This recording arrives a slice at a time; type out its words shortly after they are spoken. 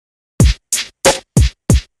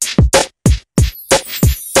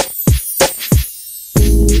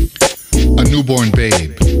newborn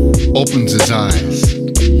babe opens his eyes,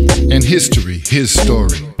 and history, his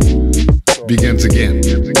story, begins again.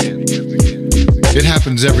 It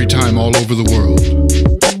happens every time all over the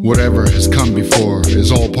world. Whatever has come before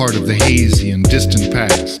is all part of the hazy and distant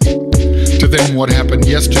past. To them, what happened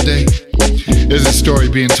yesterday is a story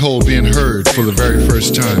being told, being heard for the very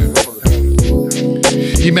first time.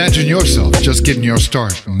 Imagine yourself just getting your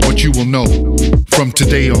start on what you will know from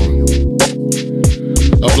today on.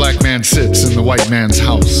 A black man sits in the white man's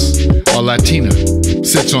house. A Latina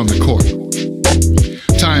sits on the court.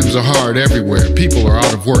 Times are hard everywhere. People are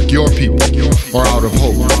out of work. Your people are out of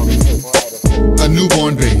hope. A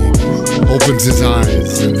newborn baby opens his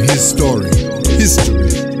eyes, and his story,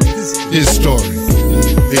 history, his story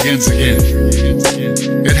begins again.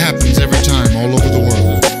 It happens every time all over the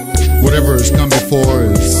world. Whatever has come before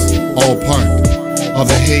is all part of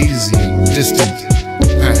the hazy and distant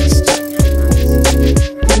past.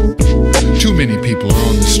 Too many people are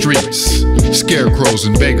on the streets. Scarecrows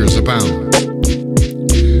and beggars abound.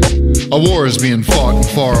 A war is being fought in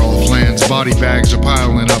far-off lands. Body bags are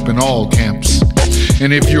piling up in all camps.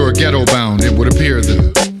 And if you're ghetto-bound, it would appear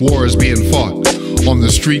the war is being fought on the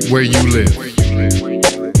street where you live.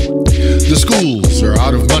 The schools are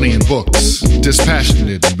out of money and books.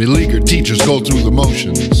 Dispassionate and beleaguered teachers go through the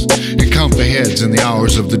motions and count the heads in the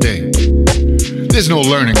hours of the day. There's no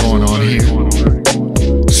learning going on here.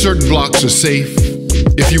 Certain blocks are safe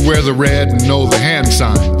if you wear the red and know the hand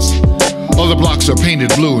signs. Other blocks are painted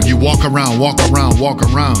blue and you walk around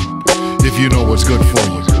if you know what's good for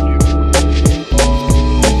you.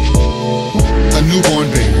 A newborn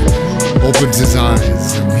baby opens his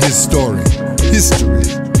eyes, and his story, history,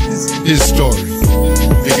 his story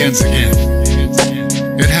begins again.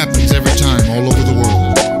 It happens every time all over the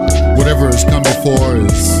world. Whatever has come before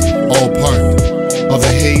is all part of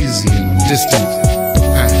the hazy and distant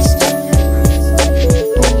past.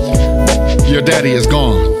 Your daddy is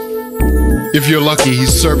gone. If you're lucky,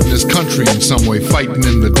 he's serving his country in some way, fighting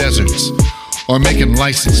in the deserts, or making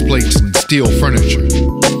license plates and steel furniture.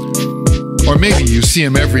 Or maybe you see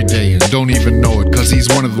him every day and don't even know it, cause he's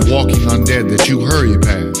one of the walking undead that you hurry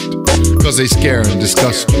past, cause they scare and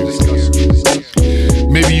disgust you.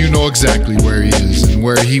 Maybe you know exactly where he is and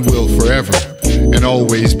where he will forever and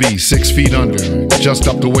always be, 6 feet under, just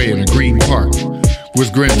up the way in a green park,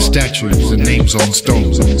 with grim statues and names on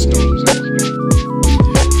stones.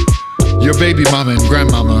 Your baby mama and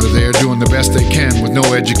grandmama are there doing the best they can with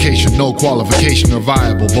no education, no qualification or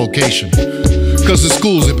viable vocation. Cause the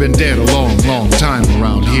schools have been dead a long, long time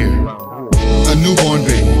around here. A newborn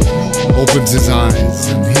baby opens his eyes,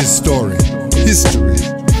 and his story, history,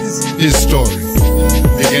 his story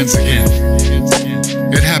begins again.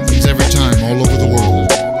 It happens every time all over the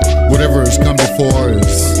world. Whatever has come before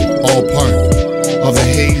is all part of the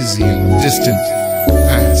hazy and distant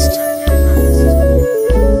past.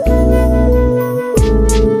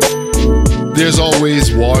 There's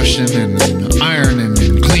always washing and ironing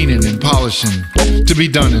and cleaning and polishing to be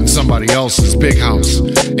done in somebody else's big house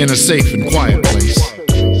in a safe and quiet place.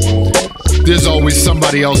 There's always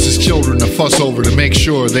somebody else's children to fuss over to make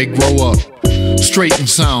sure they grow up straight and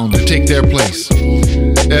sound to take their place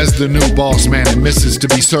as the new boss man and missus to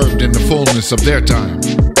be served in the fullness of their time.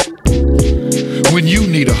 When you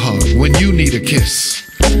need a hug, when you need a kiss,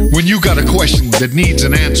 when you got a question that needs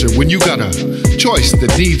an answer, when you got a choice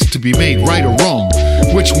that needs to be made right or wrong,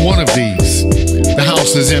 which one of these? The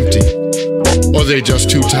house is empty, or they're just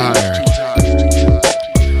too tired.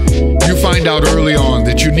 You find out early on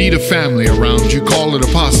that you need a family around you, call it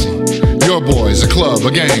a posse. Your boys, a club,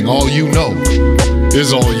 a gang, all you know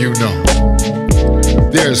is all you know.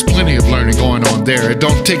 There's plenty of learning going on there. It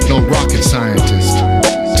don't take no rocket scientist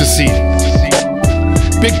to see it.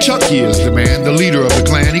 Big Chucky is the man, the leader of the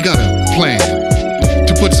clan. He got a plan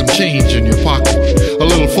to put some change in your pocket, a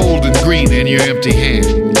little folding green in your empty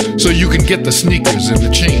hand, so you can get the sneakers and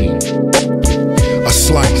the chain. A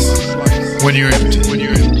slice when you're empty.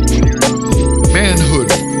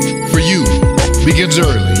 Manhood for you begins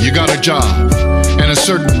early. You got a job and a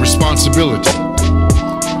certain responsibility,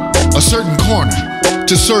 a certain corner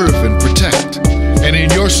to serve and protect, and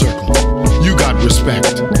in your circle you got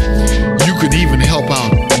respect. You could even help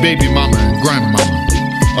out baby mama and grandmama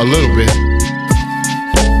a little bit.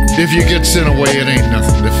 If you get sent away, it ain't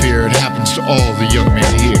nothing to fear. It happens to all the young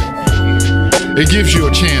men here. It gives you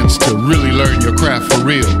a chance to really learn your craft for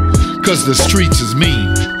real, cause the streets is mean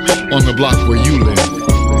on the block where you live.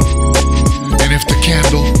 And if the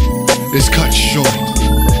candle is cut short,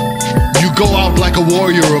 you go out like a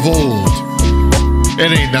warrior of old. It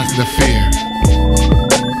ain't nothing to fear,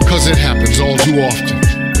 cause it happens all too often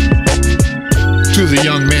to the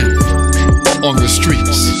young men on the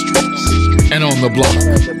streets and on the block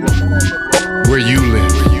where you live.